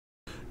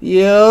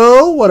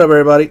Yo, what up,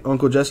 everybody?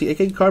 Uncle Jesse,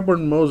 aka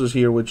Cardboard Moses,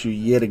 here with you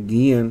yet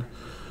again.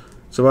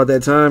 It's about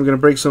that time. I'm gonna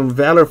break some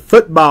Valor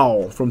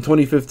football from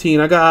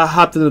 2015. I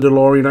hopped in the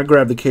DeLorean. I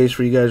grabbed the case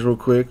for you guys real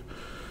quick.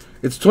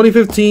 It's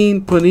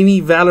 2015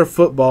 Panini Valor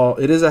football.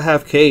 It is a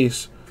half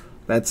case.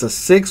 That's a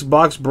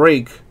 6-box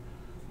break,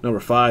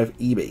 number 5,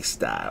 eBay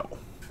style.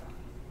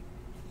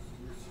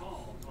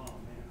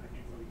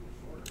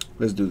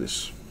 Let's do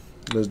this.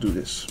 Let's do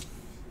this.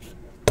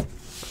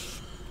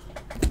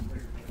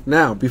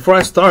 Now, before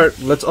I start,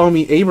 let's all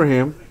meet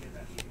Abraham.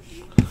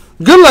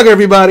 Good luck,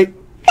 everybody.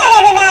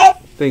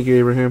 Thank you,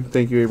 Abraham.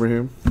 Thank you,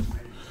 Abraham.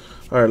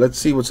 All right, let's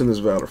see what's in this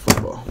Valor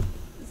football.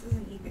 This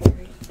isn't eBay,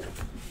 right?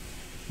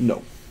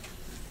 No.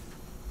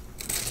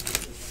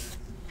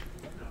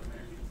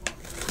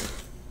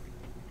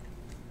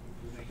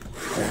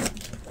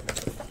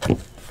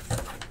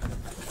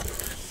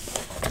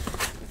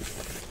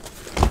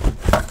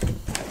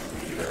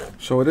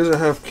 So it is a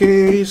half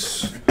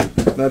case.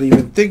 Not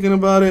even thinking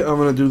about it. I'm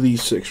going to do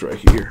these 6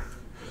 right here.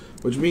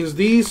 Which means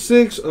these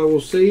 6 I will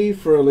save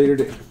for a later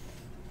day.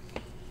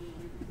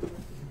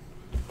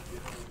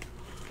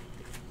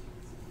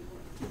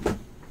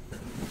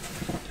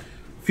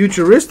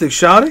 Futuristic,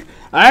 shot it.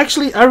 I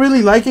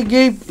really like it,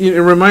 Gabe.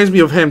 It reminds me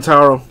of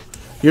Hamtaro.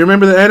 You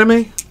remember the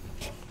anime?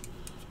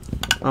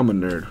 I'm a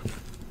nerd.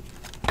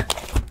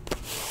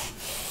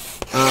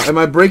 Am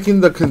I breaking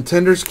the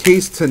Contenders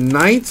case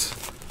tonight?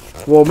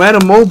 Well,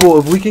 Madam Mobile,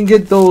 if we can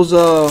get those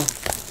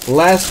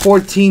last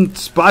 14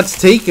 spots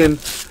taken,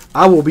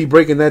 I will be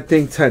breaking that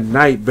thing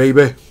tonight,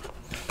 baby.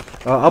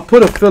 I'll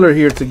put a filler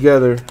here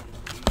together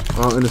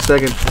in a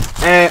second.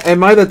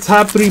 Am I the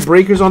top 3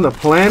 breakers on the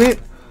planet?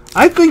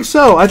 I think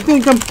so. I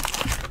think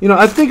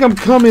I'm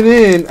coming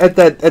in at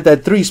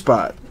that 3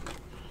 spot.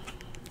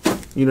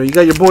 You know, you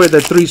got your boy at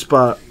that 3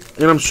 spot,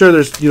 and I'm sure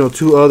there's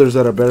 2 others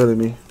that are better than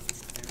me.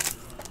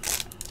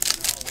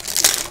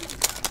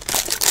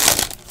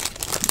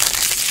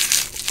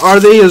 Are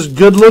they as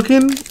good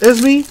looking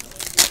as me?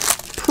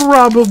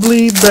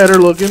 Probably better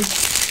looking.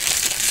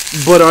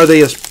 But are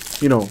they as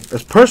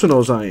as personal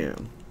as I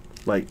am?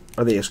 Like,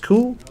 are they as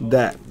cool?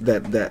 That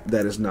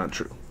is not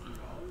true.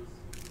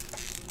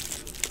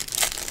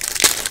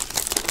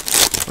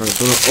 Alright,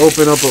 so I'm gonna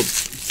open up a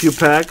few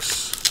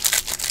packs.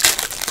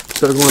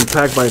 Instead of going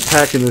pack by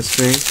pack in this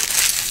thing.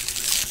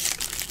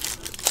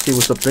 See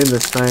what's up in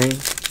this thing.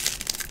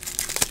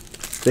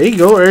 There you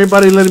go.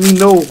 Everybody letting me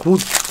know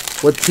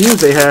what teams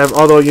they have,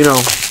 although,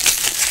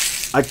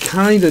 I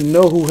kind of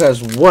know who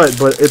has what,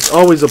 but it's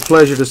always a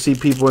pleasure to see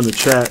people in the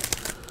chat,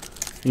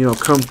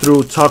 come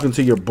through, talking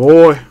to your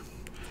boy,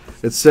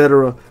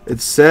 etc.,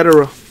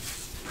 etc.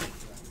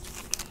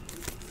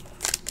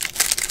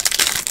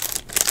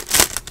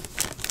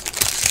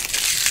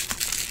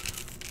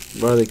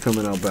 Why are they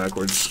coming out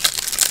backwards?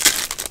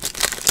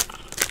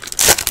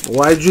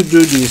 Why'd you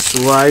do this?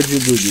 Why'd you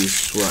do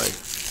this? Why?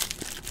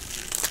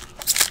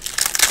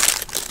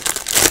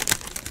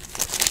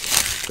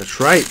 That's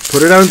right.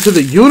 Put it out into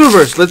the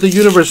universe. Let the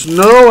universe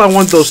know I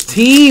want those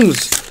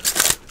teams.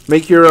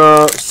 Make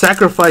your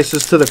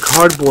sacrifices to the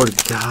cardboard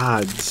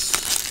gods.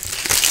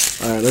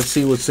 Alright, let's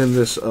see what's in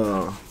this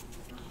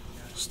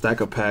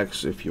stack of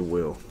packs, if you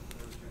will.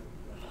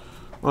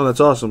 Oh, that's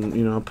awesome.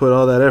 I put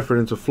all that effort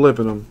into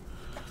flipping them.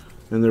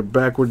 And they're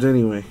backwards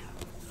anyway.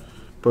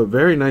 But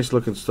very nice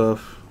looking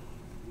stuff.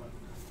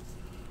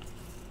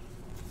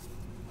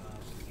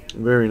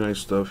 Very nice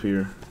stuff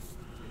here.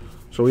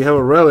 So we have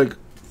a relic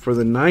for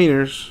the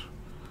Niners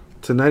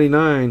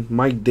 /99,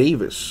 Mike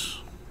Davis.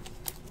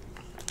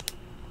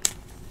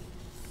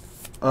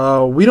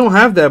 We don't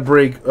have that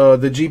break,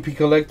 the GP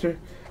Collector.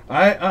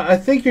 I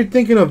think you're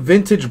thinking of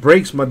Vintage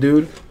Breaks, my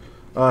dude.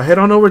 Head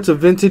on over to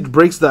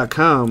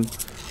vintagebreaks.com.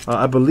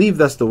 I believe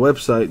that's the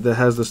website that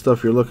has the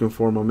stuff you're looking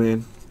for, my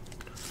man.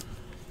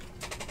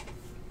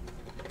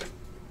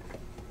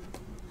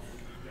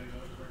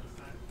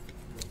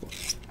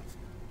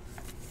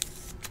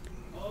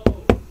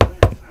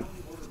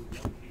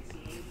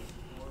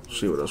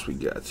 See what else we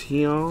got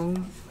here.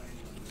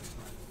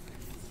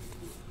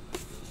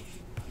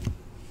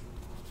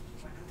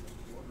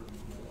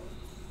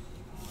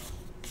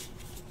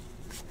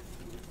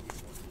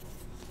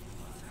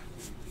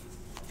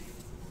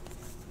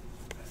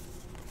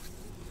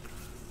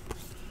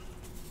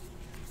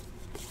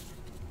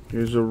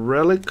 Here's a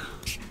relic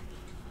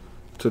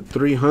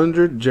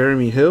 /300,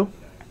 Jeremy Hill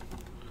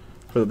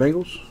for the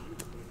Bengals.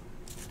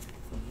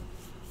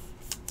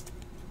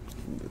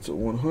 It's a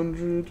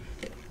 100.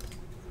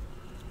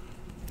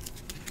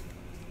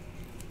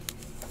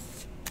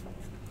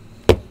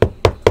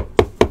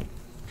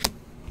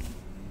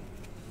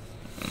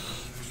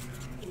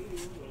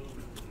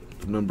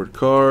 Numbered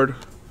card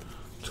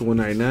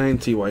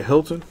 /199, T.Y.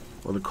 Hilton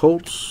or the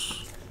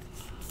Colts.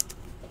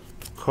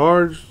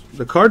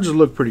 The cards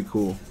look pretty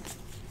cool.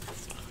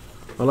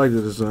 I like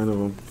the design of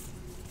them.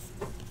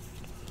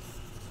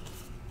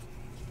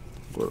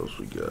 What else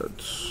we got?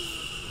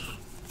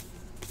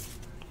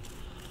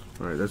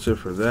 Alright, that's it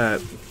for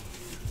that.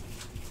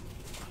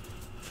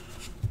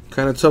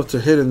 Kind of tough to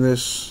hit in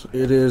this.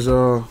 It is,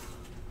 how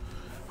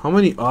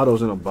many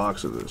autos in a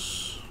box of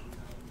this?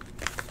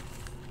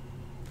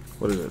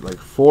 What is it, like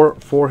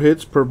four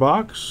hits per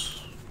box?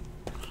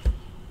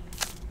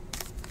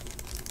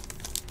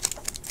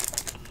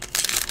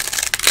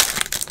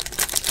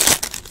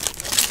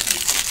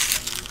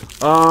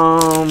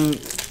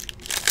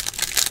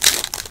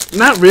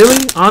 Not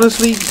really,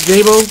 honestly,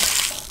 Jabo.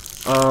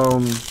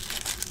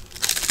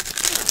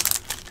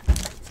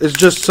 It's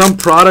just some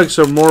products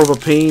are more of a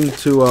pain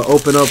to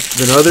open up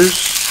than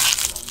others.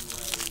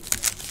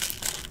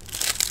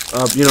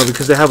 You know,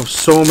 because they have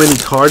so many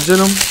cards in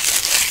them.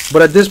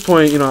 But at this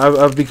point, you know,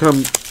 I've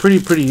become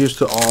pretty used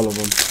to all of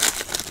them.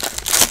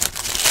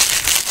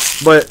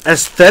 But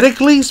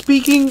aesthetically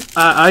speaking,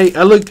 I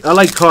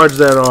like cards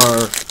that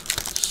are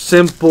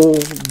simple,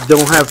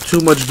 don't have too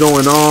much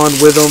going on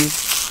with them.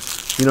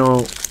 You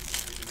know,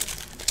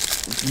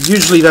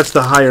 usually that's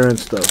the higher end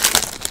stuff.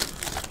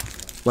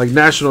 Like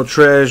National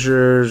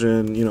Treasures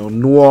and, you know,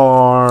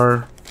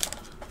 Noir,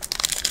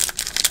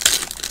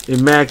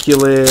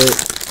 Immaculate,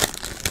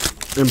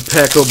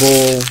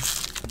 Impeccable,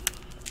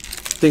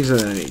 things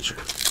of that nature.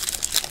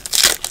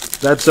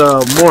 That's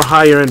a more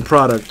higher end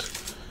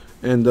product.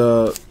 And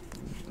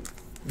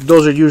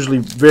those are usually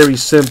very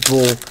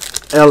simple,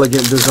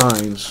 elegant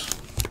designs.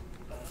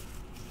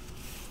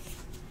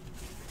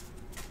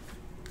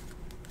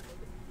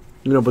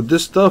 You know, but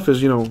this stuff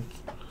is, you know,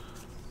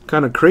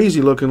 kind of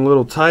crazy looking,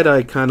 little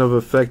tie-dye kind of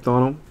effect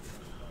on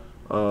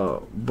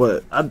them.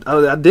 But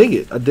I dig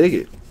it. I dig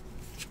it.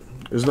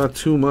 It's not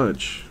too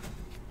much.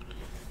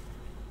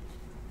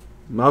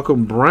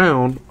 Malcolm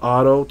Brown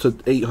auto to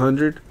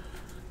 800.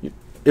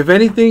 If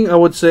anything, I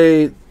would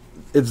say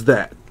it's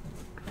that.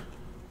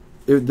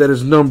 That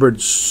is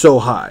numbered so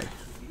high.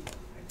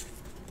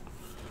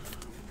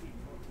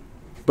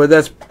 But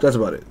that's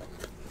about it.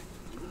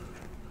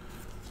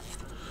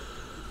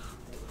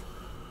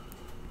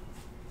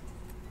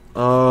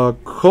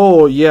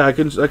 Cole, yeah, I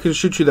can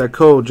shoot you that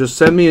code. Just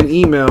send me an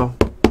email,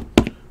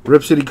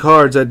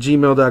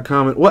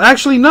 ripcitycards@gmail.com. Well,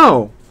 actually,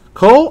 no,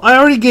 Cole, I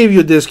already gave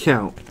you a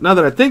discount. Now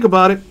that I think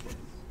about it,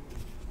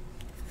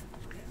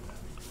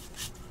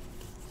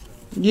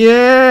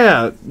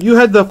 yeah, you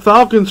had the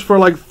Falcons for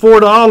like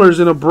 $4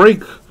 in a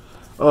break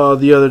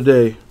the other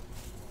day.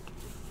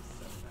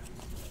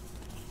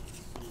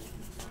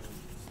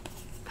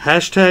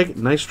 Hashtag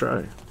nice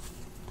try.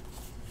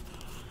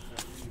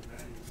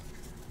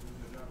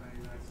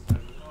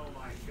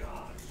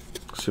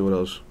 See what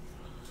else.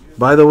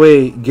 By the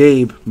way,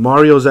 Gabe,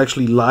 Mario's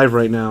actually live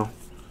right now.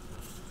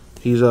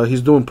 He's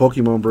doing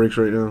Pokemon breaks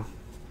right now.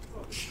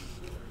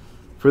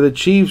 For the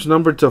Chiefs,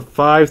 number to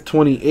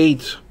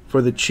 528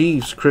 for the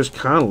Chiefs, Chris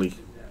Conley.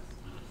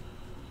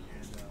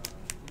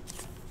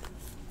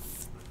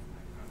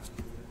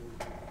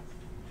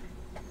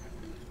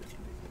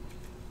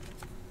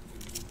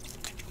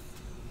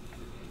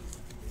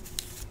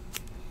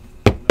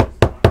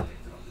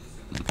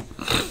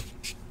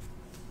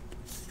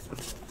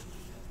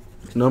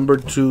 Number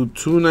to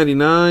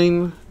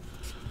 299,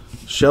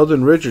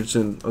 Sheldon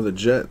Richardson of the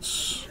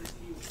Jets.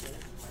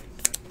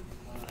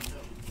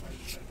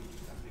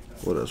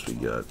 What else we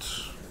got?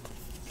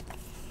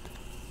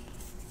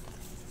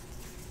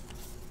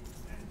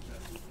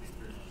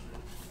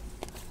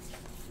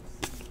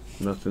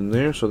 Nothing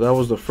there. So that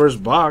was the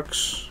first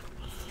box.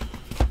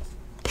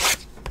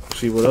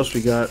 See what else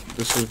we got.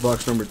 This is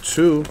box number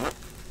 2.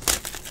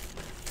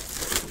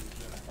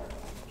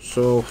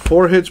 So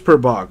 4 hits per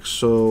box.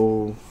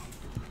 So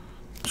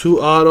 2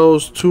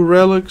 autos, 2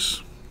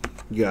 relics.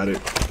 Got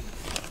it.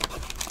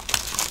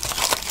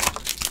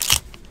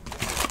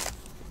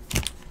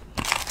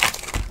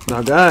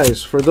 Now,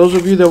 guys, for those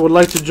of you that would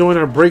like to join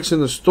our breaks in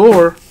the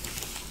store,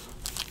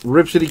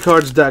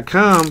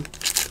 ripcitycards.com,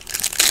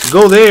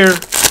 go there,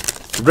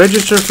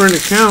 register for an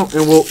account,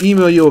 and we'll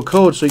email you a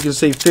code so you can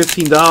save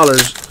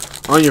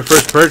 $15 on your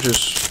first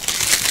purchase.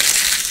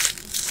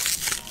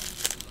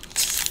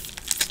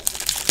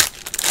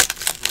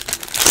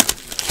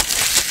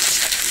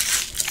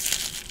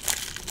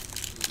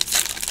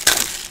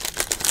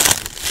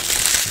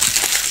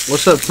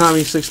 What's up,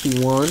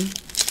 Tommy61?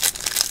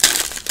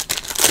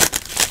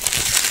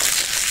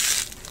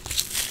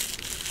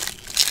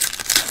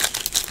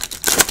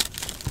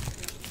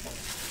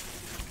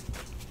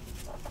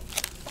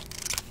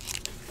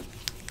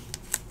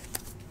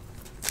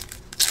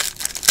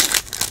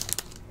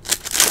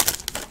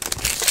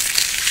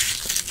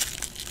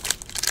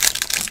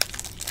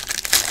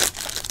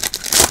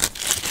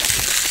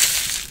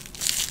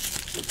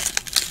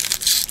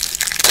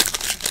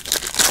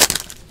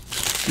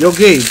 Yo,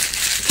 Gabe,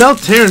 tell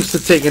Terrence to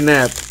take a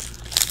nap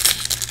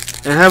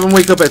and have him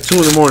wake up at 2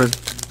 in the morning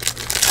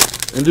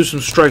and do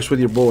some strikes with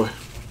your boy.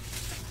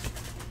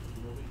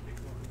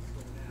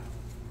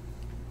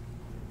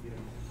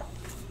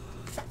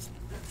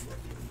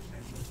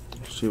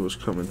 Let's see what's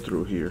coming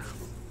through here.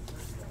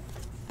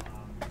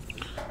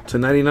 To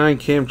 99,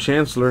 Cam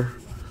Chancellor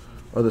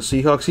of the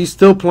Seahawks. He's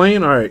still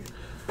playing? All right.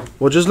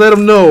 Well, just let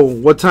him know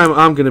what time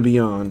I'm going to be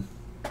on.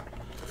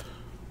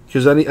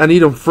 because I need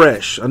them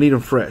fresh. I need them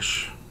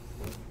fresh.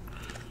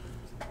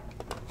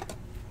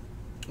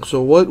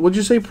 So what'd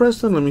you say,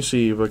 Preston? Let me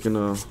see if I can.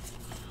 Well,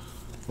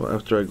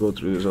 after I go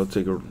through this, I'll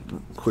take a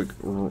quick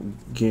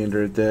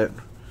gander at that.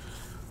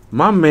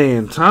 My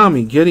man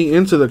Tommy getting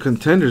into the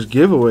contenders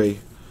giveaway.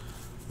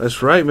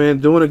 That's right, man.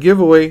 Doing a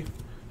giveaway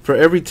for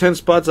every 10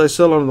 spots I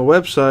sell on the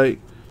website.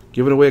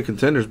 Giving away a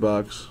contenders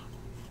box.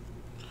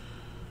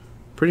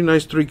 Pretty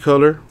nice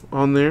 3-color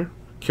on there.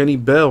 Kenny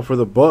Bell for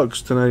the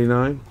Bucks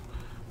 /99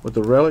 with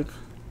the relic.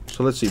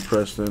 So let's see,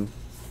 Preston.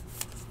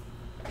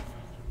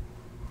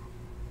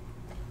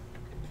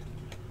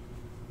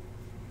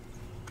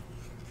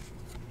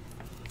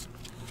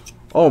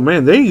 Oh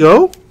man, there you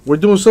go. We're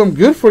doing something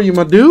good for you,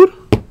 my dude.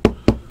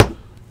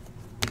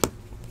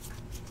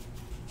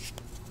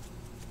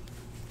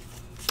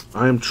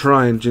 I am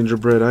trying,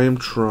 Gingerbread. I am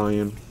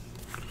trying.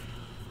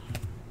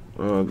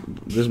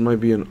 This might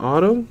be an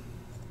auto.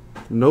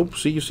 Nope.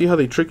 See, you see how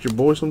they trick your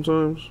boy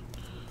sometimes?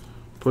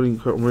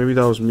 Maybe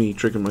that was me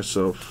tricking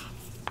myself.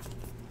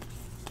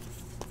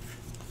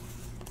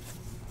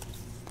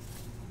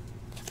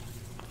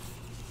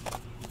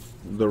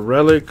 The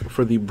relic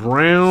for the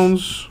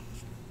Browns.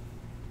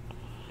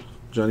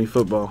 Johnny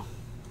Football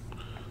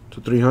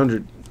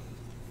 /300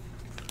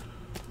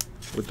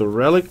 with the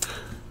relic.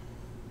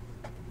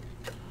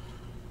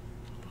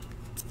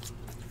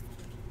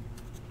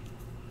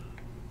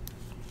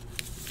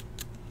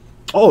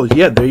 Oh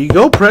yeah, there you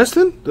go,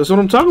 Preston. That's what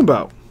I'm talking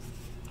about.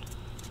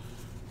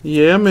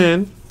 Yeah,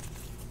 man.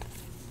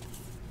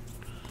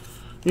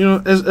 You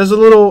know, as a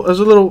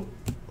little,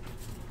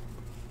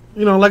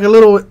 you know, like a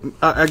little,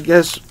 I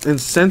guess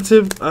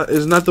incentive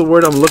is not the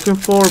word I'm looking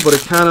for, but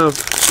it kind of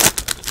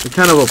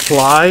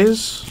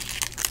applies.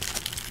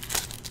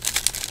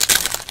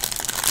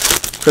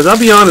 Because I'll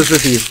be honest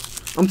with you,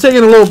 I'm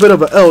taking a little bit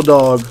of an L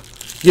dog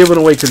giving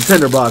away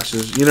contender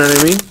boxes. You know what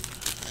I mean?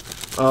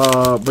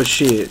 But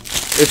shit,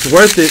 it's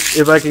worth it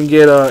if I can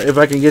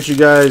get you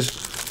guys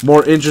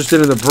more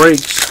interested in the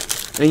breaks,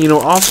 and you know,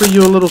 offer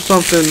you a little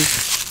something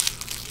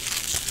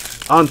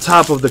on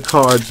top of the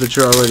cards that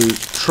you're already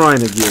trying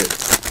to get.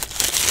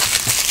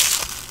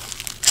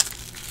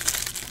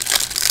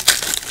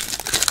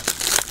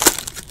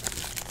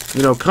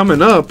 You know,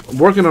 coming up, I'm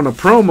working on a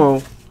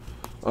promo.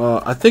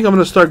 I think I'm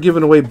going to start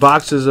giving away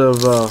boxes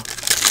of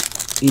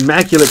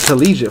Immaculate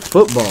Collegiate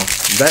Football.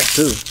 That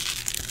too.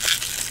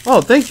 Oh,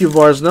 thank you,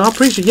 Vars. No, I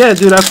appreciate it. Yeah,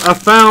 dude, I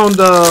found...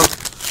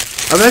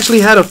 I've actually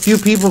had a few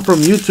people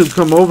from YouTube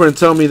come over and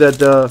tell me that,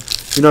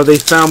 you know, they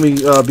found me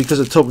because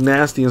it took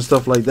nasty and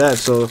stuff like that.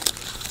 So,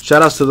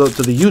 shout outs to the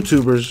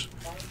YouTubers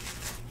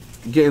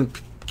getting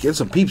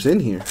some peeps in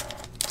here.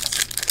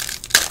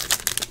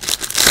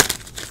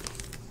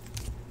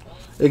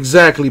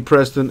 Exactly,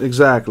 Preston.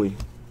 Exactly.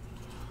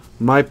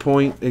 My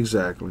point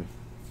exactly.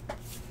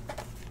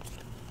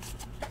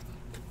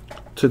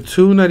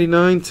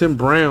 /299 Tim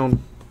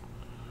Brown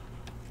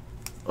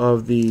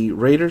of the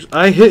Raiders.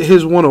 I hit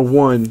his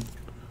 101,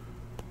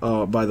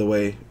 by the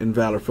way, in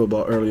Valor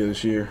Football earlier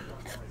this year.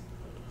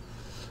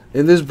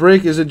 In this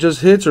break, is it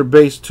just hits or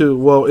base too?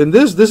 Well, in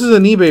this is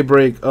an eBay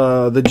break,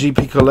 the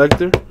GP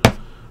Collector.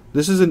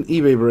 This is an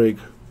eBay break.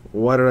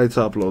 Why did I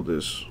top load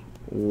this?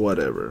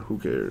 Whatever. Who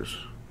cares?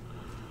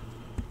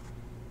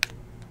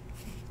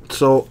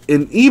 So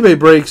in eBay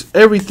breaks,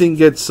 everything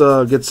gets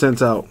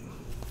sent out.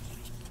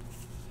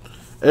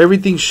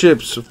 Everything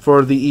ships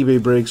for the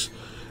eBay breaks,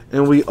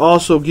 and we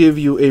also give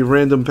you a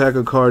random pack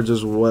of cards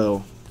as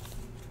well.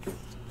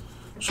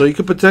 So you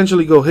could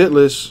potentially go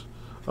hitless,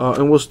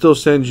 and we'll still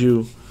send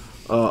you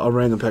a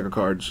random pack of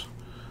cards.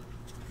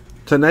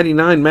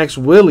 /99 Max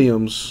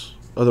Williams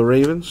of the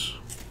Ravens.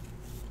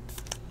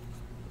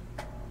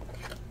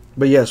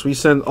 But yes, we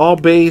send all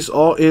base,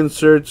 all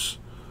inserts,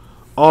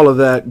 all of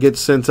that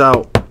gets sent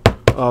out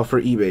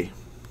for eBay.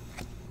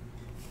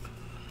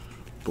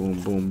 Boom,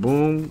 boom,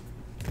 boom.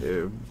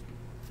 Yeah.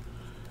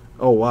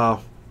 Oh,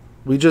 wow.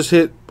 We just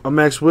hit a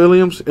Max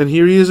Williams, and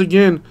here he is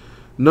again.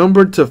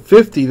 Numbered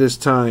 /50 this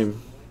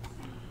time.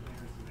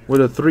 With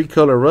a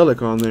 3-color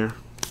relic on there.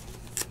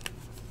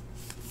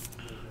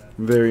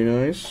 Very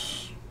nice.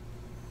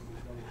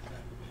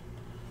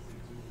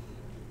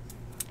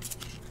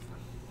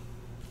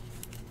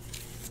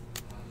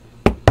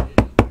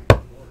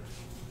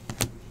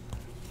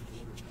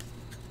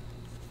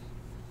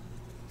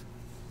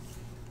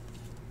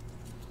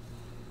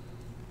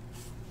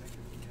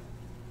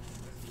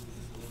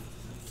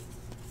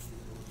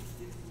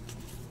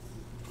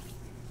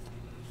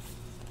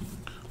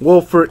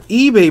 Well, for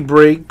eBay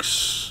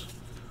breaks,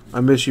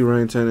 I miss you,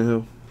 Ryan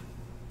Tannehill.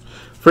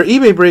 For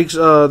eBay breaks,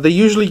 they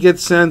usually get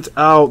sent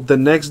out the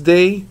next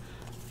day,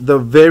 the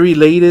very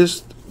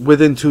latest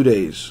within 2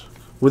 days,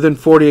 within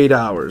 48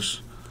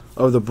 hours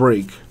of the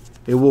break.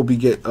 It will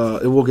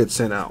get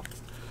sent out.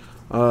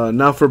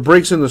 Now, for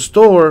breaks in the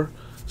store,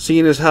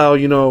 seeing as how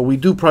we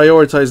do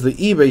prioritize the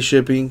eBay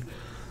shipping,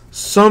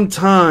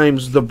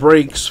 sometimes the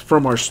breaks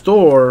from our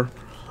store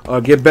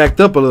get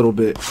backed up a little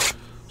bit.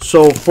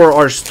 So for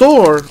our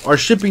store, our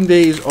shipping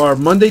days are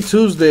Monday,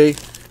 Tuesday,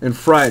 and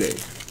Friday.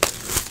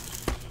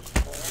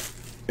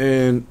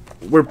 and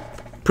we're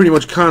pretty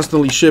much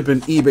constantly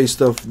shipping eBay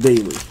stuff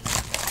daily.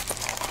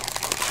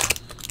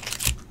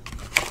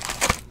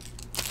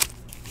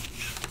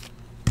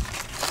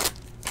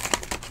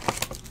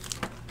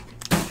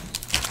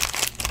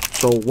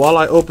 So while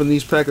I open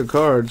these pack of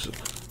cards,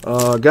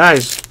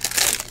 guys,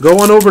 go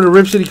on over to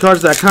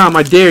ripcitycards.com.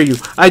 I dare you.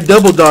 I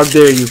double dog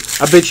dare you.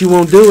 I bet you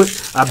won't do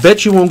it. I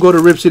bet you won't go to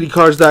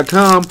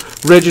ripcitycards.com,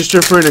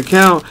 register for an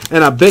account,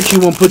 and I bet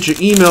you won't put your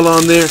email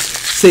on there,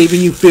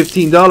 saving you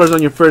 $15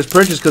 on your first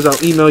purchase because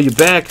I'll email you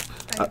back.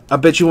 I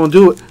bet you won't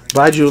do it.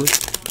 Bye, Julie.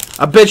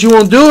 I bet you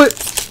won't do it.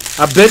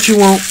 I bet you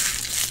won't.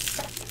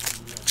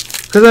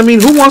 Because, I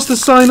mean, who wants to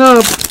sign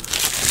up,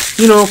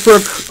 you know,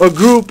 for a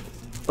group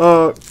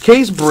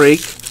case break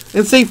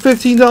and save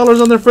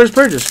 $15 on their first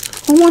purchase?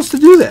 Who wants to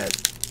do that?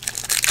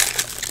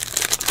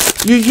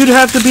 You'd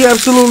have to be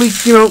absolutely,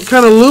 you know,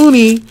 kind of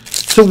loony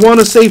to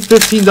want to save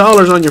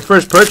 $15 on your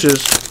first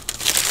purchase.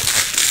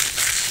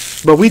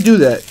 But we do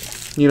that,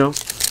 you know.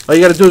 All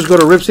you got to do is go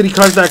to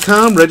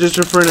ripcitycards.com,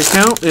 register for an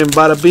account, and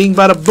bada bing,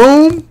 bada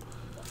boom,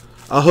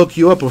 I'll hook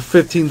you up with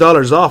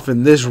 $15 off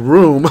in this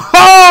room.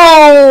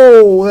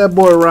 Oh, that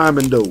boy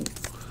rhyming though.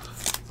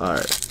 All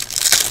right.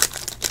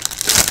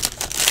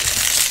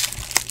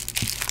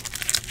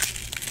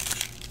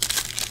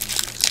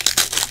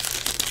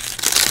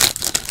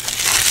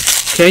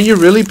 Can you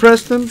really,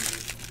 Preston?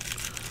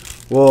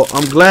 Well,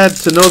 I'm glad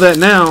to know that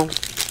now,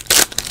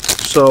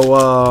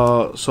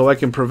 so I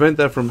can prevent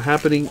that from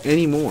happening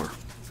anymore.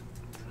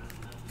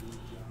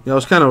 Yeah, I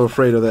was kind of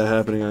afraid of that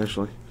happening,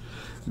 actually.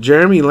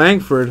 Jeremy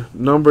Langford,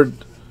 numbered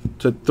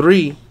to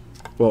 3.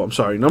 Well, I'm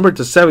sorry, numbered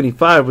to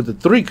 75 with the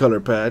 3-color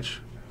patch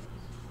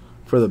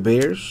for the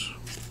Bears.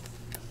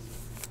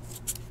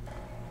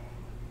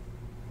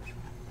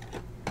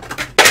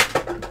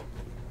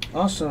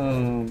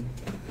 Awesome.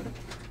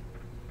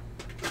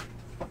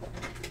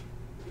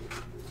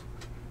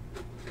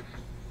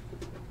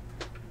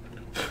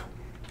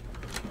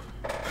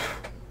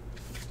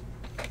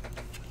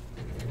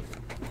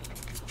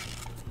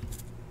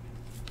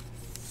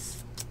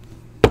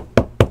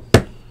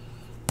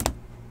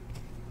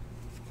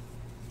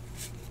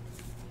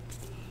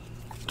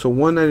 To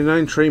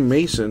 199 Trey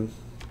Mason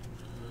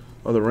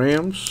of the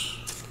Rams.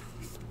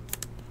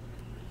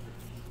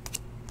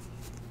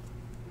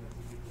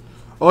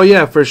 Oh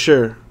yeah, for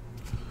sure.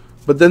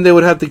 But then they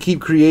would have to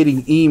keep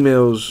creating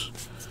emails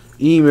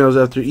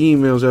after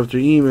emails after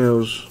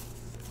emails.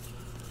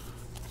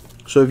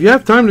 So if you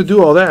have time to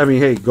do all that, I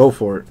mean, hey, go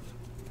for it.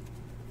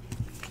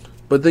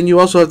 But then you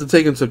also have to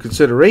take into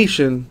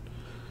consideration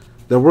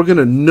that we're going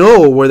to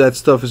know where that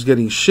stuff is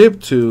getting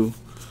shipped to.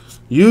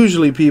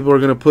 Usually people are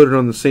going to put it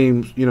on the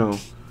same, you know,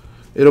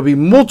 it'll be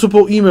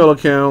multiple email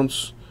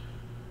accounts,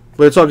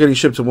 but it's all getting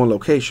shipped to one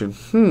location.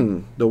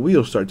 The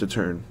wheels start to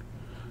turn.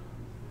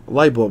 A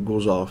light bulb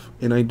goes off.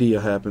 An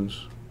idea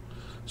happens.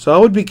 So I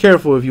would be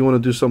careful if you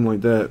want to do something like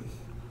that.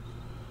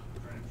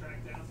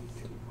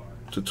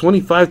 To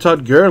 25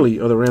 Todd Gurley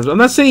of the Rams. I'm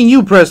not saying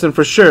you, Preston,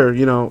 for sure.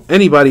 You know,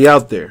 anybody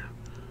out there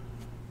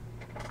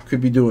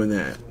could be doing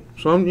that.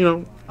 So, you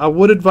know, I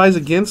would advise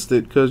against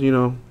it because, you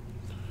know,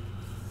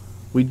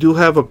 we do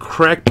have a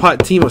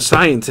crackpot team of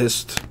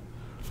scientists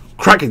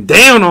cracking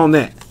down on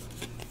that.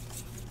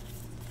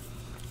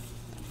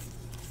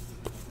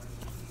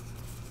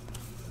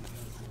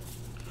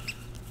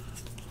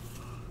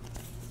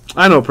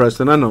 I know,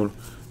 Preston. I know.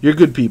 You're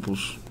good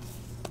peoples.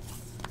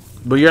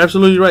 But you're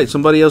absolutely right.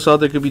 Somebody else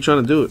out there could be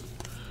trying to do it.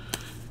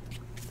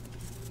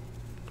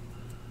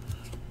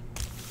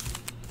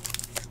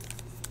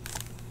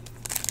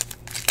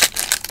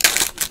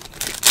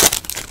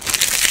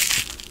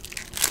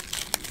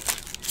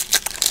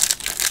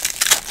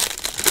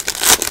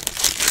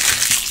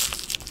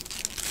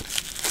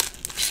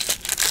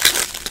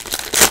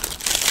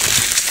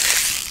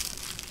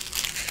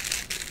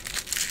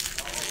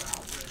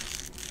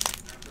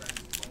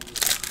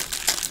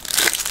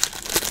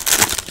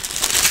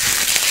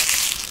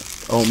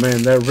 Oh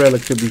man, that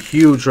relic could be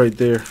huge right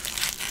there.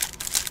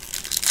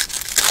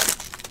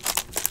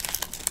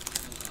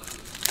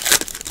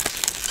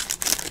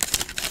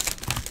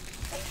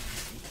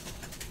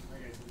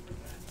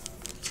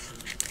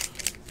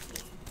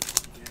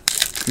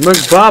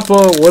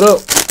 McBappa, what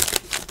up?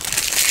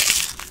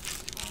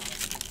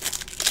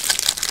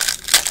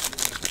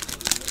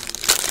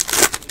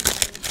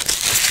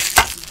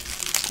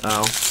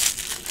 Ow.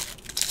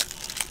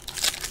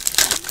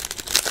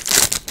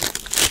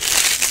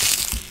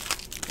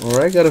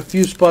 Alright, got a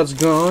few spots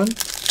gone.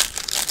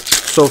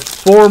 So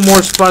 4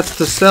 more spots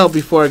to sell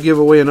before I give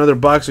away another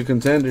box of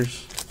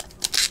contenders.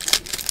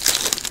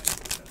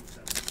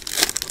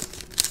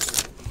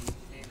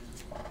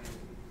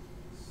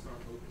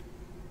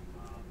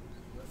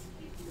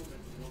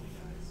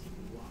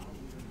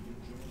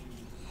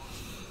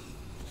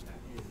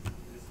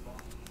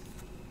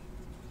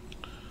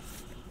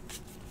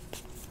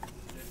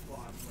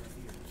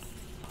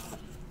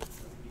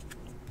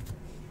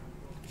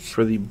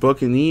 For the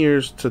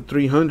Buccaneers to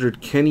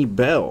 300, Kenny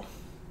Bell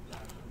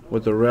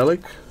with the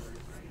relic.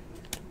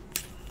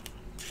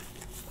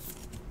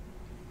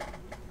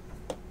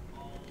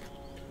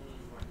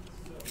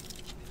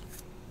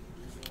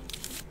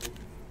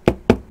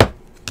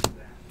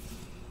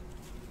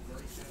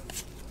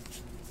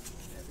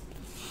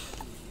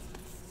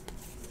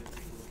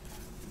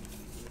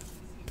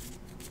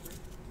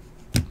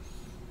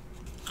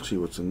 see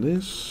what's in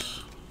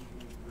this.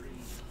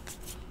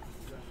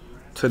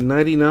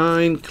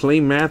 /99,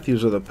 Clay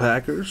Matthews of the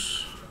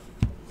Packers.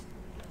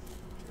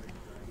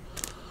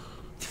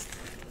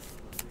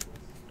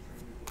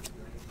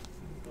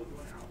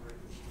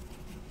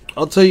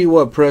 I'll tell you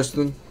what,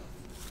 Preston.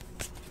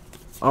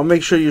 I'll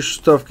make sure your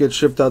stuff gets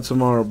shipped out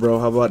tomorrow, bro.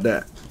 How about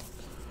that?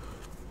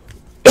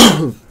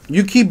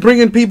 You keep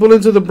bringing people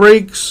into the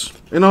breaks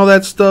and all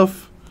that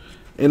stuff,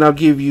 and I'll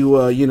give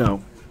you, you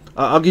know,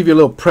 I'll give you a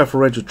little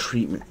preferential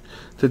treatment.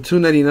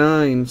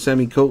 /299,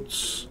 Sammy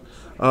Coates.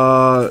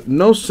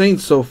 No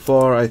Saints so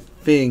far, I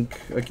think,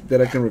 that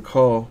I can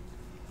recall.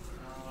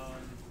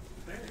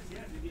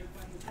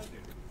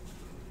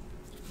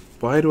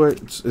 Why do I?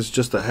 It's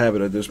just a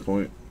habit at this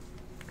point.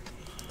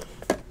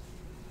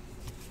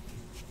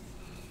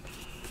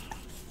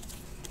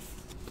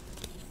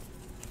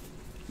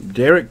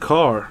 Derek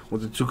Carr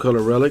with the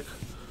 2-color relic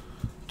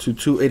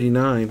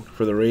 /289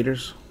 for the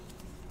Raiders.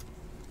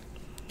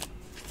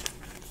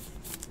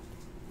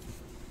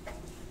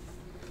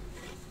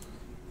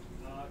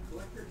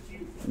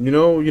 You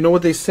know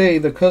what they say,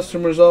 the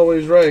customer's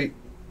always right.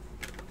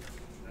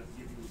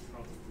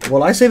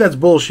 Well, I say that's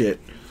bullshit.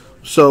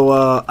 So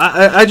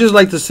I just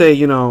like to say,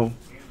 you know,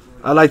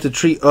 I like to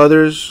treat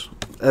others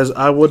as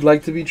I would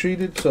like to be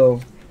treated.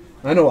 So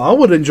I know I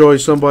would enjoy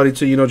somebody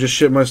to, you know, just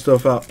ship my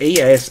stuff out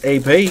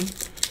ASAP.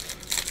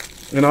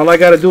 And all I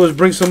got to do is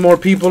bring some more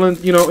people in,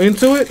 you know,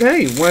 into it.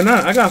 Hey, why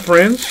not? I got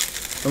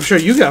friends. I'm sure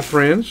you got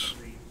friends.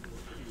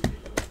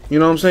 You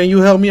know what I'm saying?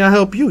 You help me, I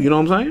help you. You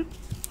know what I'm saying?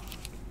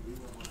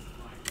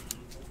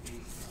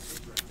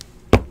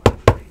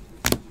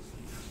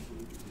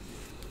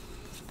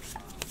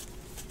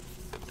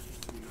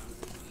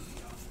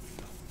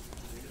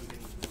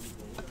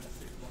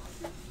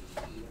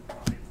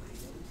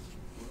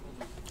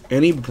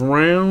 Any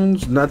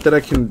Browns? Not that I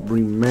can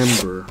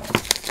remember.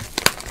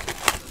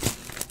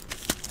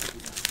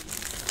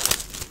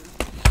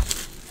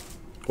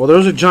 Well,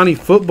 there's a Johnny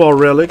Football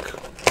relic.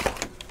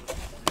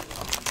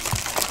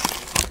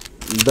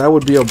 That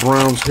would be a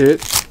Browns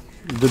hit.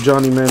 The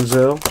Johnny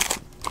Manziel.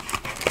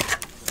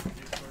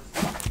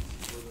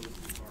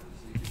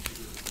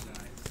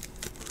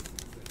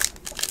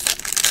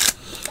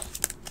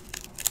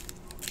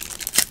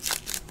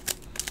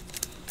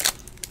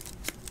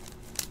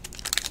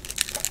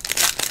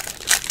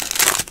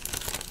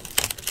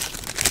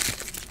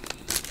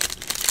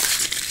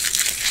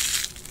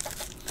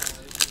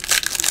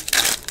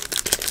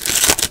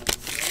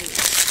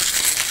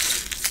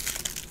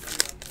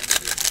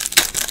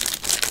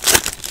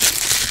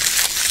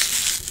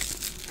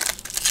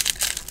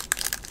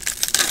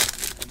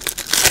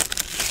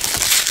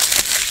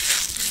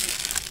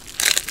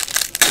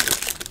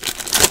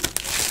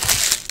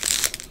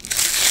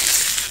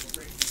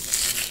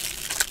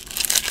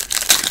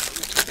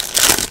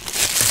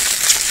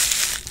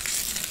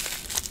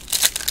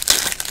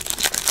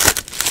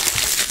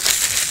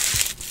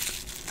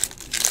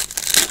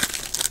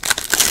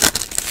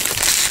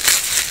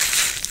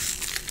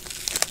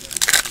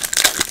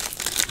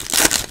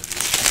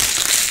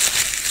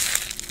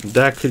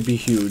 That could be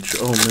huge.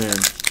 Oh, man.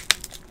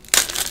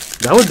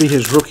 That would be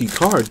his rookie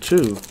card,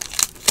 too.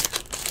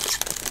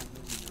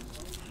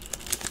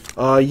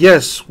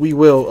 Yes, we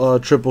will,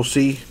 Triple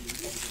C.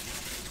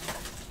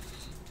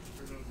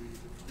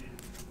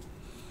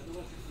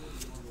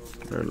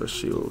 All right, let's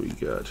see what we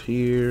got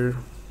here.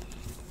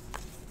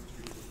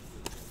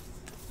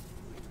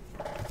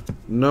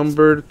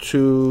 Numbered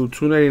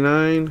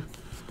 /299,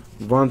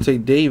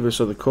 Vontae Davis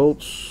of the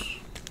Colts.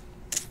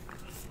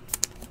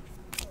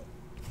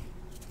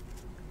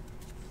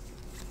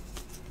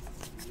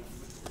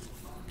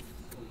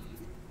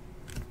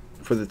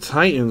 For the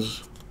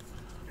Titans,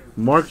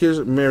 Marcus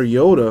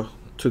Mariota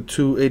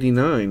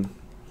 /289.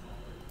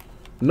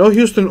 No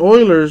Houston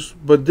Oilers,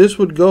 but this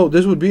would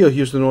be a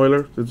Houston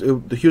Oiler.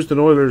 The Houston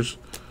Oilers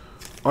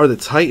are the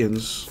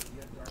Titans.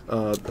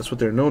 That's what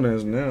they're known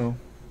as now.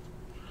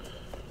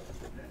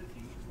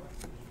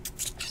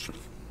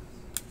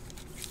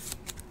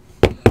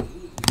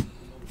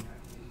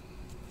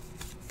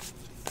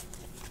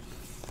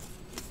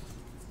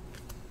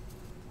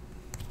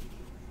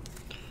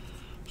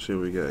 See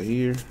what we got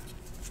here.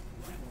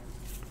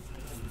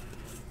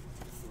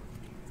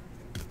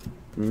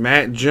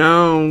 Matt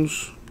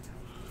Jones,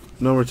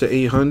 number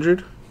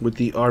 /800 with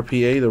the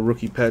RPA, the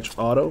rookie patch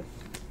auto.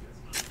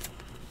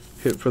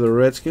 Hit for the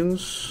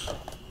Redskins.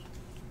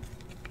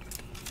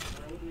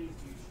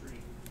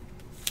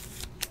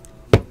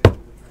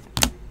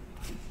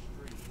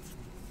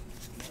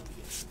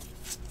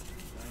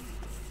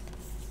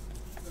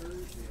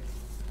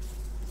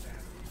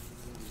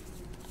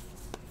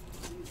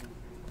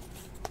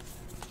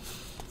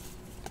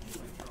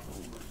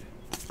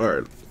 All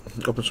right,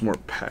 open some more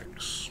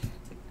packs.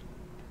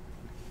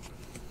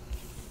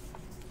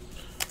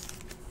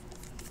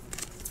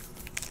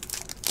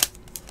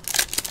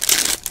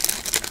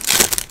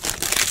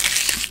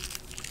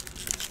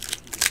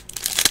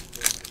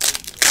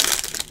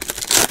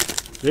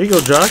 There you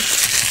go, Josh.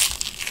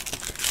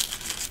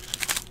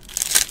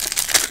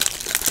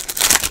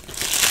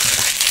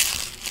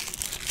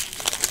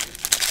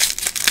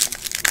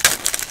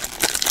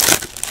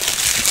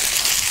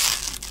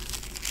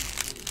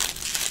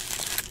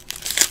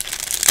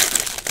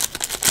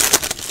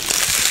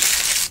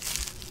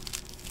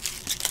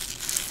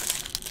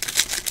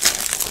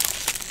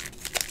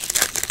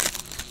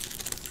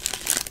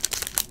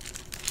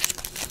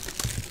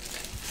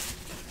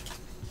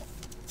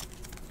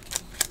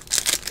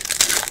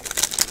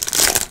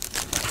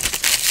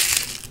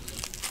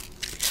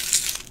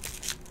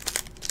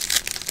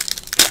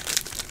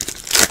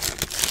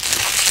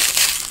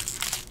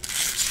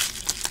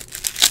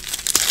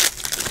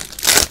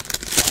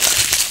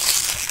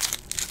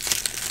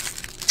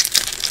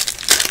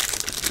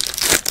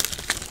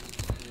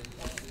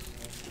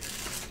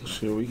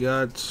 see what we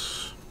got.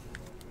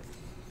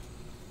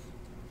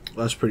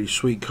 That's pretty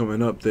sweet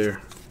coming up there.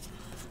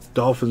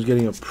 Dolphins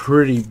getting a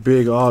pretty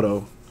big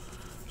auto.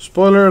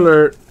 Spoiler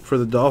alert for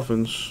the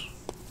Dolphins.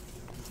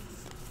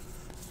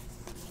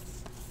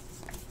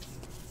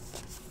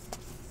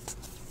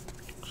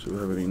 See if we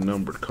have any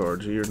numbered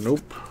cards here.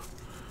 Nope.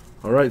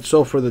 Alright,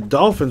 so for the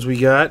Dolphins we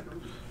got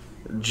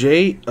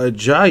Jay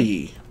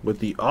Ajayi with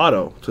the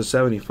auto to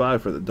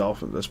 75 for the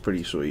Dolphins. That's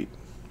pretty sweet.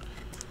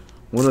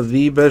 One of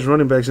the best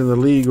running backs in the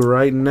league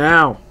right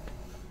now.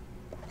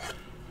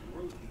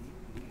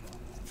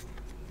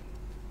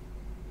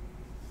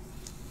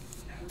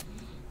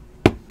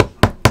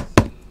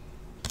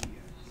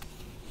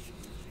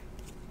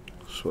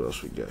 So what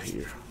else we got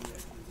here?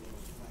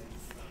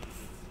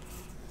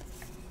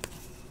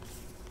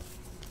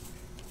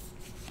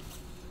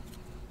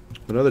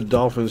 Another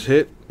Dolphins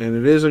hit, and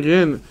it is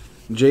again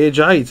Jay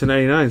Ajayi to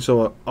 99.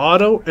 So an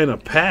auto and a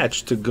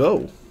patch to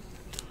go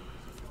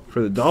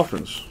for the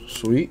Dolphins.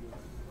 Sweet.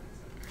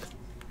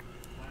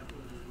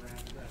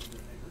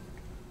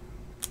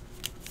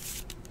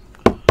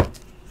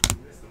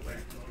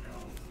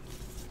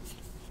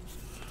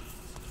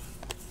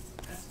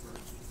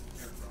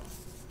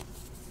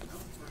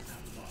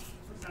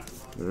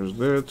 There's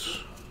that.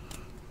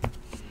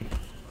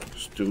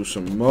 Let's do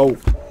some more.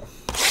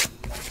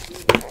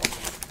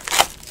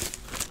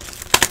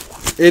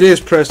 It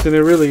is, Preston. It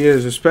really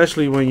is,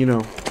 especially when, you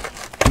know,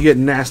 you get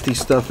nasty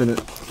stuff in it.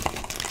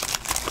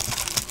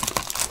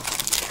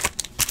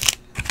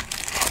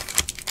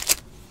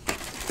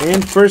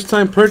 And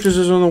first-time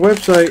purchases on the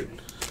website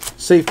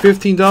save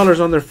 $15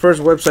 on their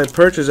first website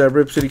purchase at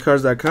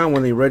ripcitycards.com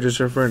when they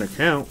register for an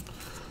account.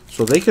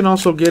 So they can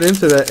also get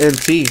into that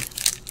NT.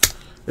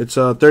 It's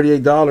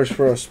 $38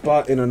 for a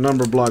spot in a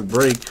number block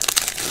break.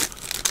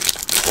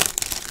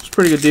 It's a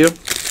pretty good deal.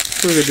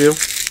 Pretty good deal.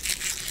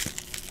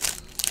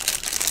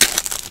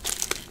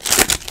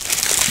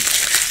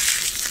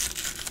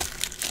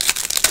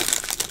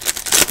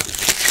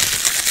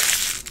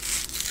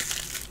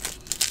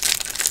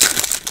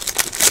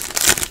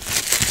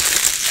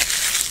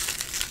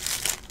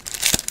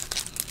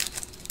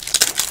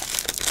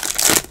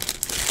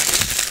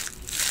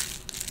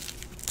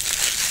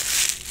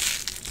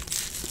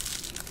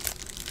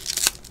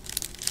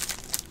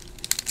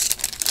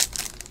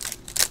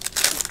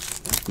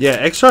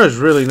 Yeah, XR is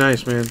really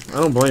nice, man. I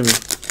don't blame you.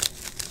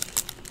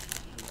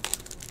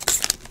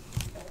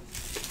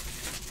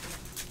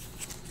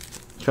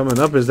 Coming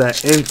up is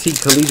that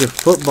NT Collegiate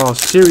Football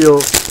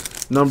serial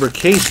number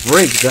case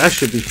break. That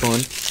should be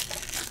fun.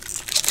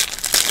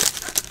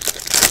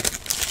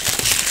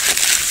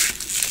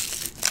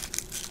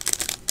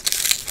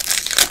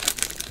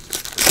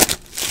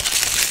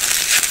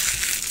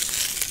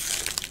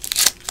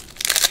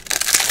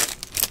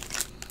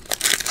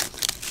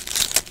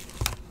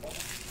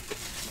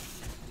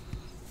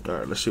 All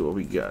right, let's see what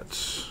we got.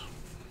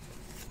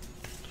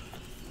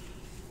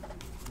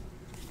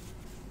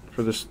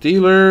 For the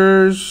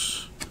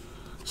Steelers,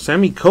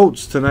 Sammy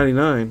Coates to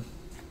 99.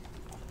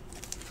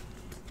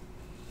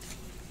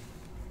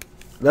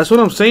 That's what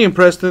I'm saying,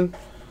 Preston.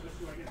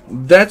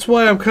 That's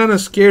why I'm kind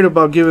of scared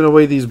about giving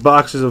away these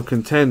boxes of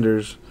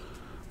contenders.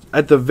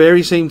 At the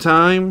very same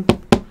time,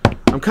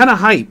 I'm kind of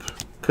hype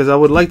because I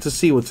would like to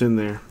see what's in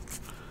there.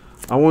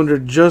 I wonder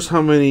just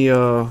how many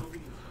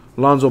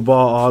Lonzo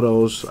Ball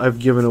autos I've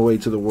given away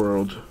to the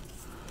world.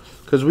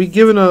 Because we've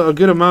given a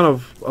good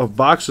amount of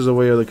boxes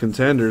away of the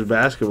contenders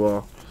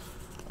basketball.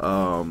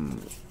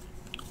 And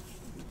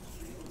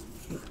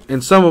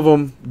some of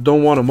them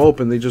don't want them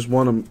open. They just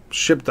want them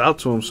shipped out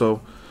to them.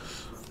 So,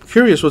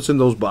 curious what's in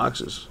those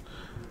boxes.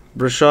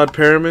 Brashad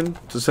Perriman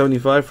to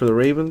 75 for the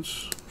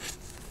Ravens.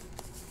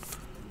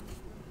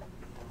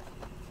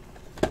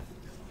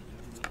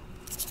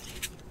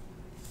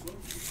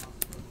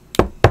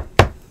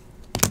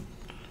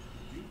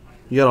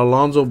 You got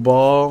Alonzo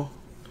Ball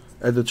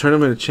at the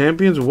Tournament of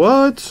Champions.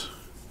 What?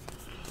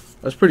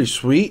 That's pretty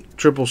sweet.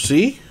 Triple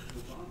C.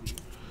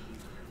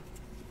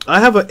 I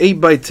have an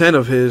 8x10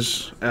 of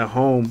his at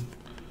home.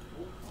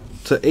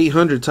 To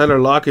 800 Tyler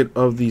Lockett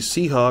of the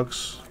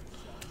Seahawks.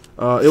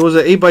 It was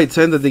an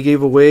 8x10 that they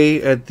gave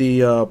away at the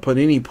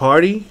Panini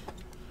party.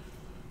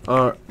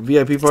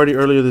 VIP party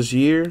earlier this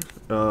year.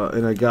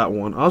 And I got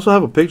one. I also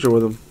have a picture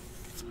with him.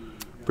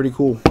 Pretty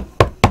cool.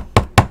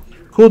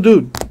 Cool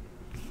dude.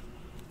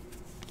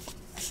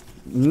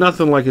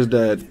 Nothing like his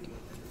dad.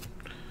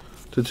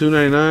 To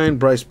 299,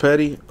 Bryce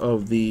Petty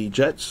of the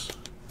Jets.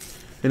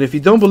 And if you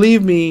don't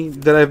believe me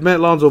that I've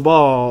met Lonzo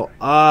Ball,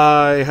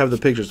 I have the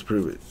pictures to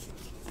prove it.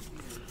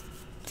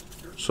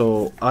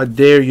 So I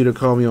dare you to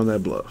call me on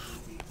that bluff.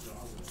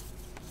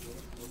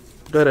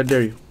 Go ahead, I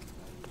dare you.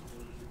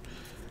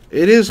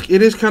 It is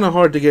kind of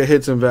hard to get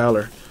hits in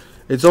Valor.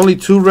 It's only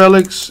 2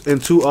 relics and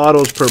 2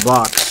 autos per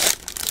box.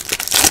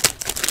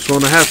 So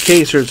in a half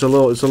case here, it's a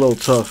little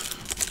tough.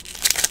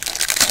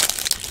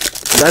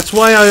 That's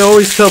why I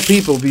always tell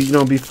people,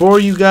 before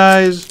you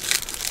guys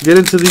get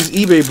into these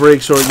eBay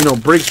breaks or,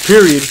 breaks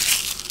period,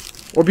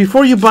 or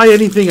before you buy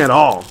anything at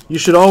all, you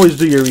should always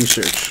do your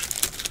research.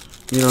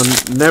 You know,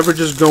 never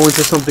just go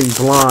into something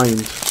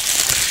blind.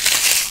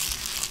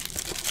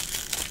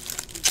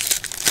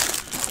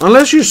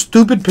 Unless you're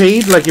stupid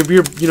paid, like if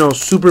you're, you know,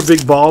 super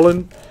big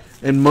ballin'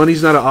 and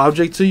money's not an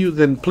object to you,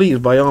 then please,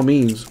 by all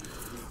means,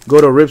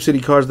 go to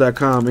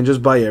ripcitycards.com and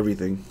just buy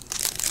everything.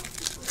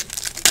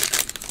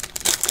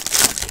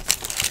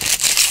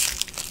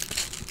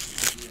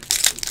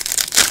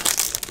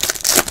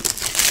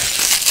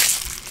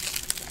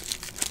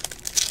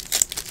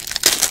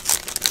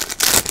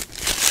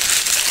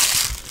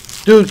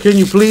 Dude, can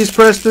you please,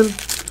 Preston?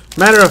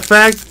 Matter of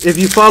fact, if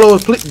you follow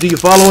us, do you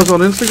follow us on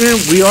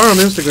Instagram? We are on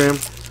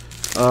Instagram.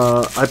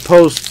 I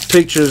post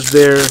pictures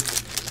there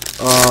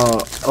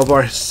of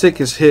our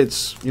sickest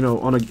hits, you know,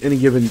 on any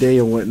given day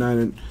and whatnot.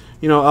 And,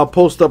 you know, I'll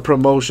post up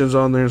promotions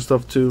on there and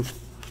stuff too.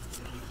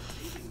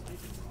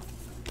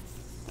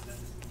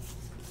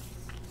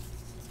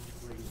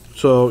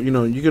 So, you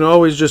know, you can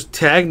always just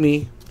tag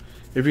me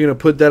if you're going to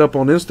put that up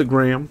on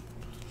Instagram.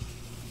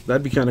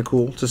 That'd be kind of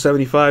cool. To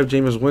 75,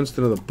 Jameis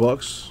Winston of the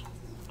Bucks.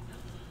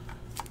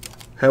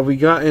 Have we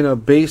gotten a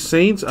base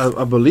Saints?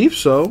 I believe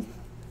so.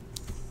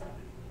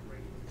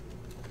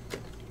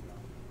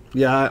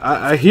 Yeah,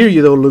 I hear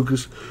you though,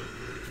 Lucas.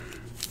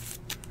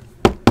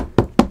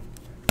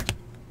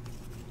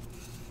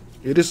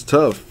 It is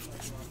tough.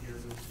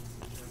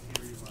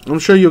 I'm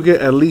sure you'll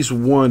get at least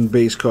one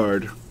base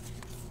card.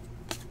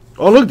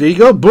 Oh, look, there you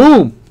go.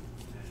 Boom.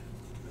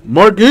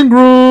 Mark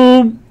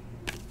Ingram.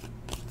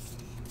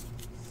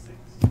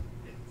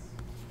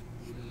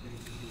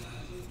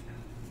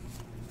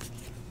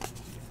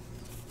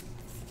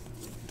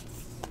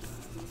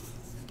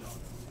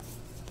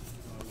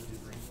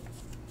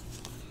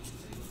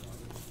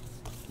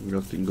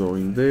 Nothing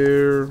going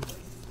there.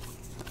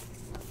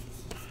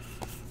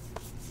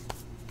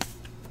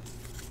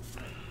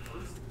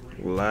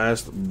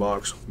 Last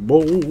box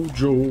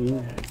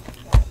mojo.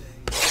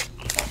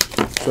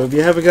 So if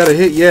you haven't got a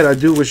hit yet, I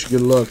do wish you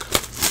good luck.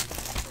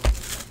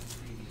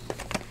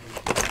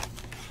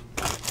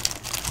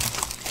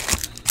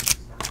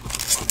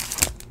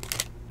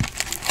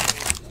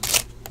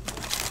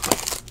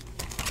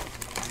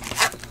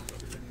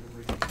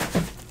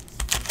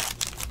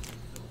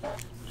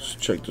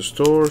 Check the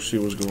store, see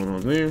what's going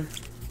on there.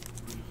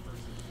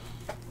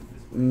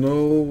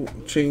 No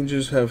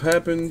changes have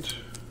happened.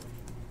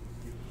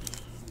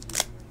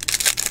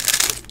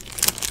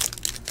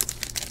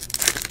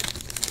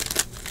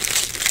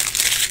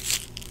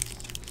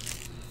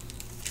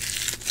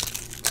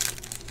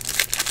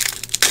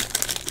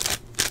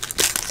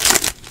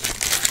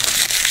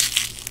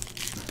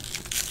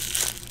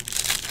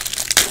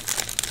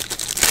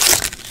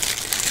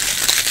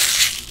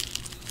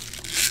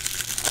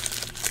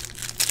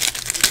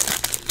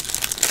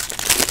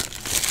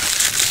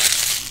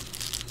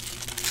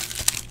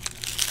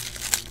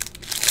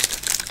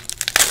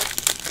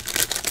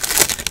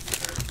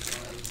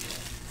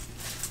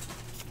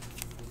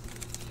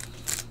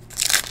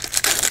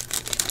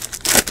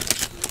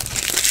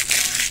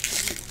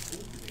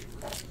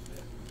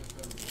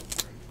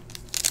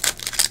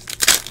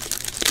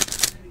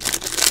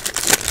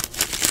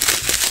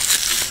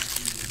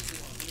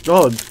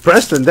 Oh,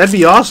 Preston, that'd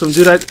be awesome,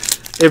 dude.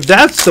 If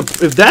that's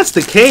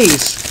the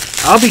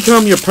case, I'll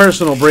become your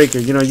personal breaker.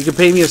 You know, you can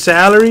pay me a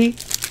salary,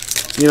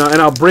 you know, and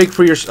I'll break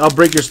your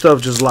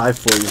stuff just live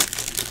for you.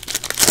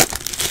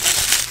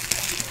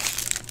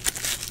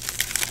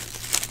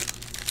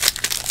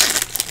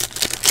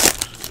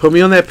 Put me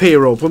on that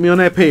payroll. Put me on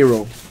that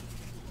payroll.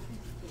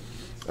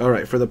 All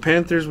right, for the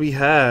Panthers, we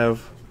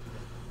have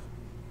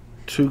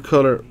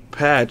 2-color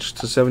patch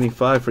to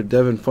 75 for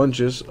Devin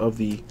Funchess of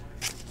the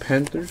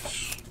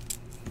Panthers.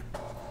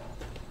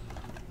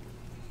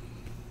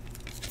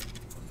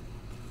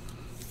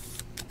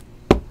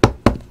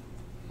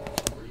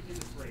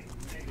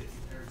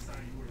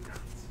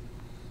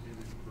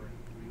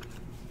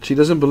 She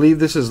doesn't believe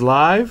this is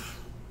live?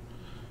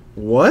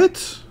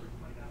 What?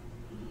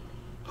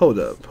 Hold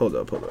up.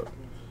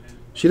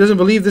 She doesn't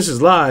believe this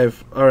is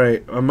live.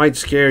 Alright, I might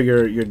scare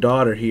your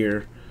daughter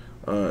here,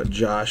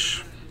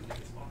 Josh.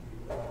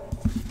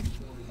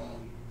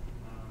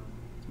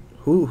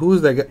 Who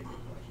is that guy?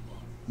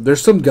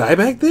 There's some guy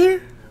back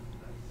there?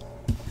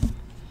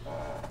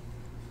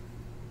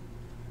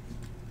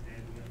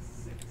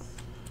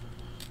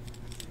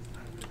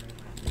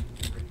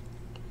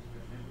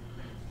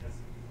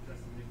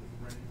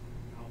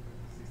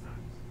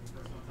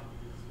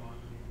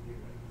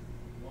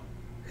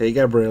 Hey,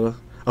 Gabriella.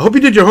 I hope you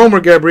did your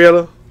homework,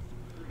 Gabriella.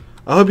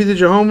 I hope you did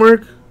your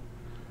homework.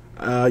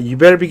 You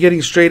better be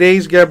getting straight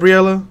A's,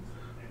 Gabriella.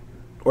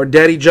 Or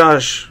Daddy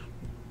Josh.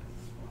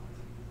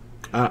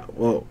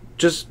 Well,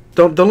 just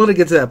don't let it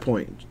get to that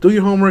point. Do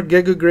your homework,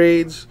 get good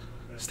grades,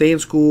 stay in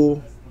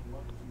school,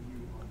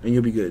 and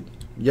you'll be good.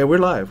 Yeah, we're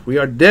live. We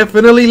are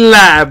definitely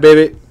live,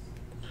 baby.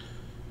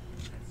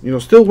 You know,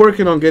 still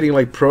working on getting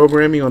like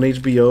programming on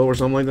HBO or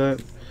something like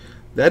that.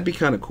 That'd be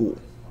kind of cool.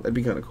 That'd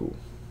be kind of cool.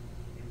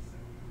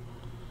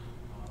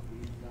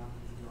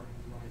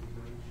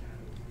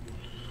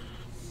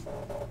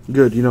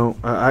 Good, you know,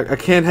 I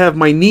can't have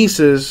my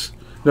nieces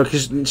No,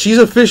 because she's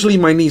officially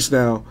my niece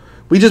now.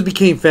 We just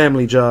became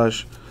family,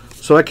 Josh.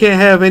 So I can't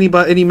have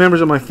any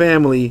members of my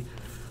family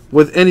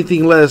with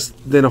anything less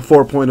than a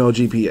 4.0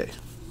 GPA.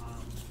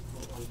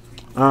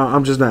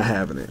 I'm just not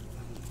having it.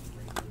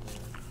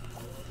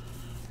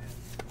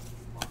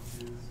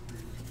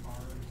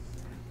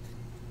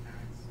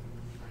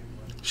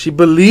 She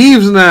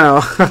believes now.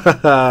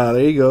 There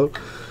you go.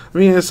 I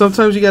mean,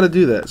 sometimes you got to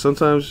do that.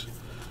 Sometimes,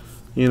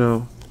 you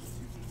know,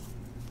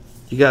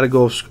 you got to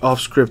go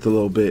off script a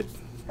little bit.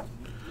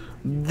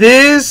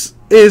 This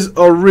is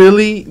a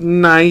really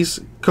nice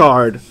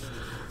card.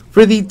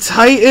 For the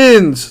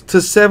Titans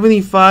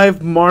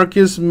 /75,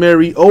 Marcus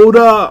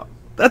Mariota.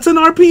 That's an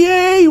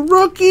RPA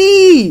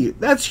rookie.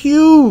 That's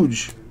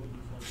huge.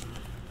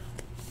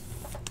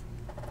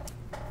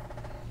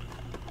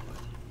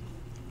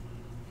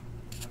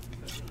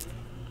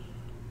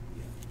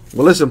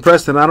 Well, listen,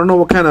 Preston, I don't know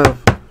what kind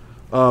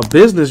of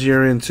business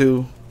you're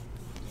into,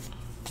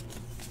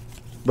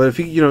 but if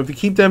you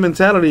keep that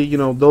mentality,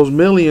 those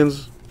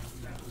millions,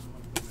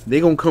 they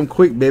gonna come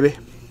quick, baby.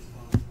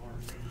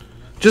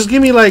 Just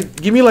give me like,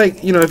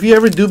 if you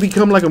ever do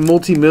become like a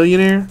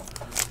multi-millionaire,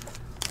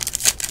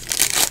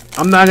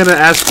 I'm not gonna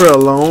ask for a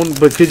loan,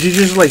 but could you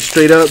just like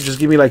straight up just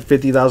give me like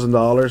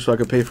 $50,000 so I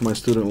could pay for my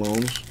student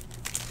loans?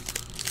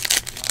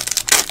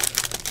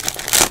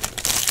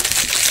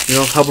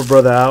 Help a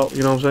brother out,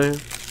 you know what I'm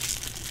saying?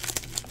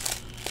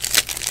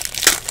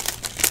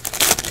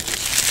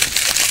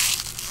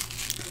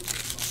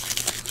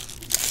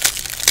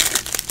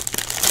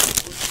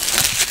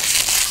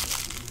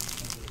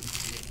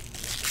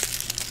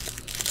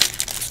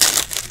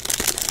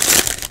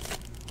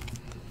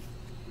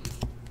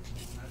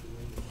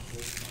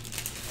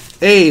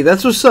 Hey,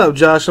 that's what's up,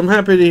 Josh. I'm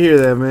happy to hear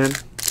that, man.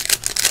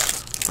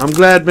 I'm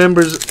glad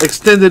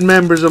extended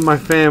members of my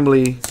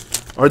family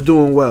are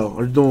doing well.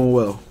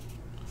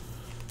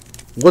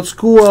 What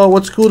school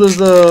does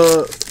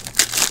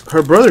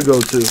her brother go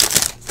to?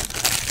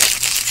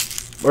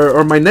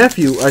 Or my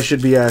nephew, I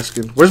should be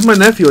asking. Where's my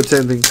nephew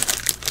attending?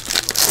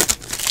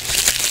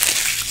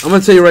 I'm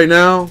gonna tell you right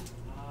now,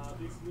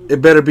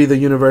 it better be the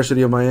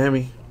University of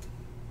Miami.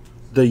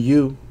 The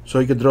U, so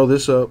he could throw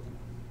this up.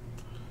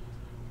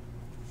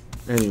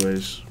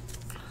 Anyways,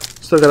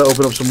 still gotta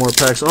open up some more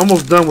packs.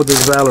 Almost done with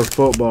this Valor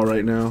football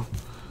right now.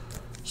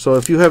 So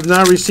if you have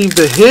not received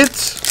a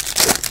hit,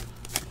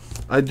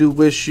 I do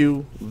wish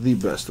you the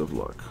best of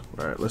luck.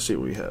 Alright, let's see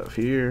what we have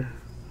here.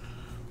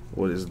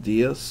 What is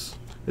Diaz?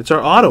 It's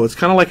our auto. It's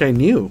kind of like I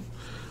knew.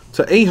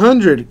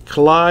 /800,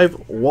 Clive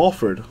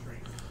Walford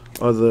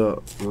are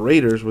the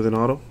Raiders with an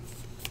auto.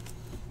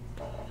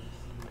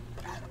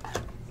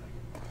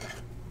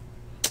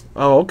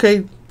 Oh,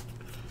 okay.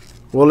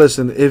 Well,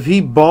 listen, if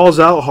he balls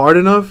out hard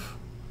enough,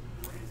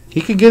 he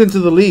could get into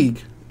the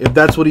league if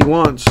that's what he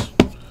wants.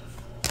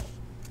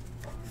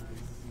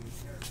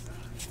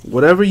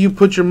 Whatever you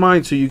put your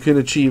mind to, you can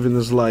achieve in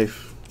this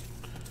life.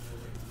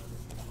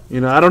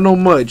 I don't know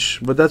much,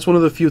 but that's one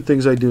of the few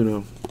things I do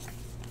know.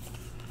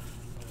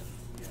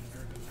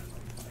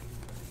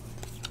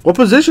 What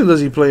position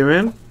does he play,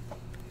 man?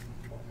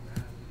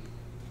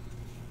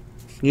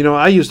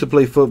 I used to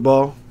play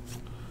football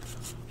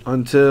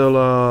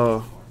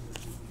until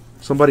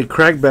somebody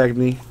crackbacked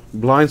me,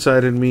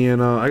 blindsided me,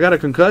 and I got a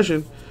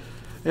concussion.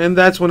 And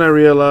that's when I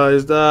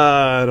realized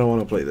I don't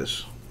want to play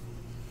this.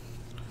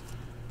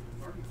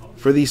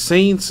 For the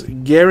Saints,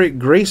 Garrett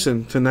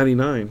Grayson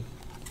 /99.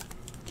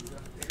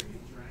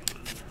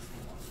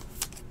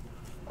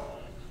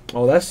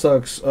 Oh, that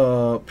sucks,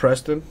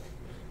 Preston.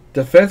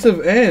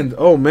 Defensive end.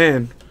 Oh,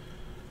 man.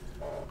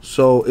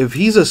 So, if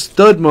he's a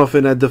stud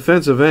muffin at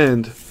defensive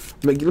end...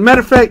 Matter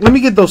of fact, let me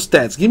get those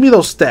stats. Give me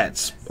those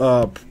stats,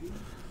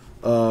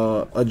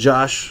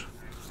 Josh.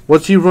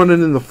 What's he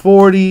running in the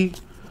 40?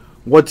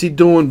 What's he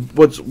doing?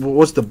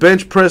 What's the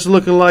bench press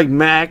looking like?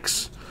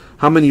 Max.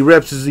 How many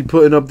reps is he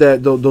putting up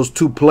those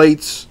two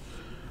plates?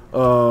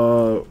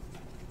 Vertical.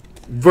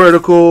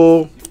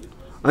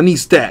 I need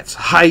stats.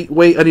 Height,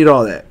 weight. I need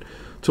all that.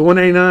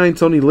 /189,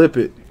 Tony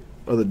Lippett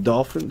of the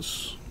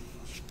Dolphins.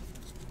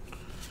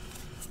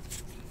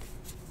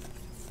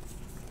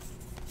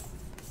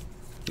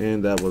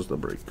 And that was the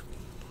break.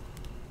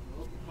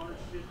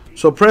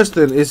 So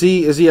Preston, is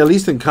he at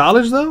least in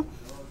college though?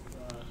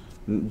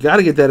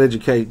 Gotta get that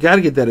education.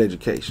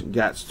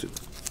 Gots to.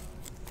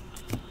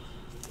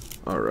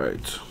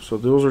 Alright. So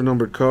those are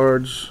numbered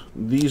cards.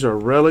 These are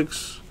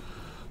relics.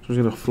 So I'm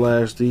gonna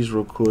flash these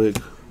real quick.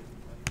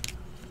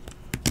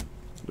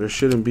 There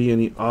shouldn't be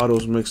any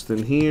autos mixed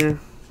in here.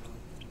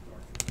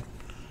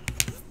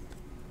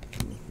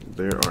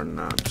 There are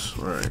not.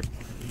 Alright.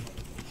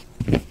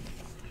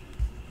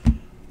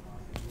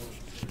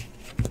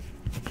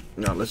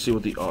 Now let's see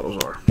what the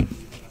autos are.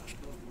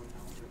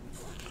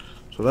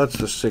 So that's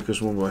the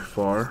sickest one by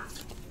far.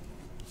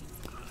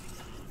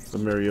 The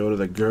Mariota,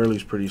 that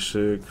Gurley's pretty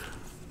sick.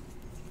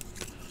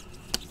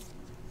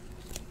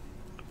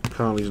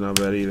 Conley's not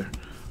bad either.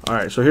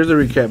 Alright, so here's the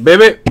recap.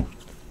 Baby!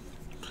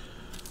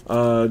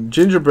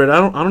 Gingerbread, I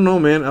don't know,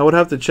 man. I would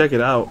have to check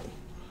it out.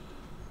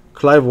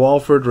 Clive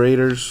Walford,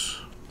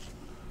 Raiders.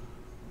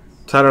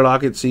 Tyler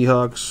Lockett,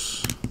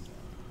 Seahawks.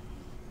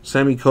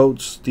 Sammy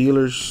Coates,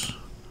 Steelers.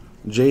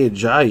 Jay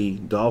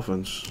Ajayi,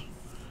 Dolphins.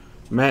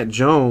 Matt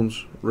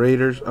Jones,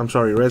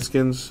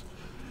 Redskins.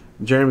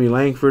 Jeremy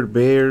Langford,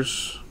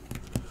 Bears.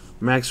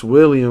 Max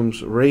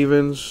Williams,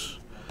 Ravens.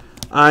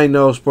 I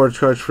know, Sports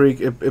Cards Freak,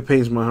 it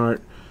pains my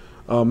heart.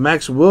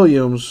 Max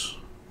Williams,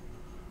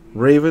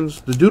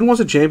 Ravens. The dude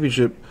wants a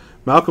championship.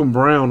 Malcolm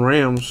Brown,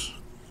 Rams.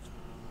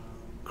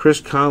 Chris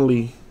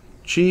Conley,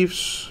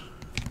 Chiefs.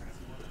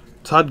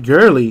 Todd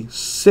Gurley,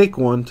 sick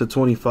one to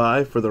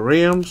 25 for the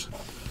Rams.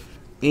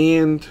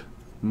 And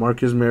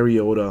Marcus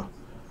Mariota,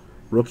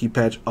 rookie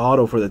patch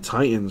auto for the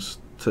Titans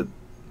to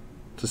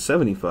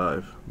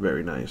 75.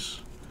 Very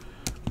nice.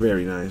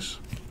 Very nice.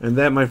 And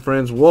that, my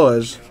friends,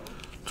 was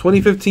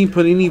 2015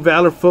 Panini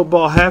Valor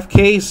Football half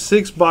case,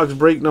 6-box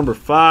break number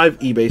 5,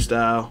 eBay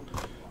style.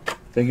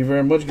 Thank you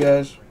very much,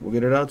 guys. We'll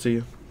get it out to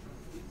you.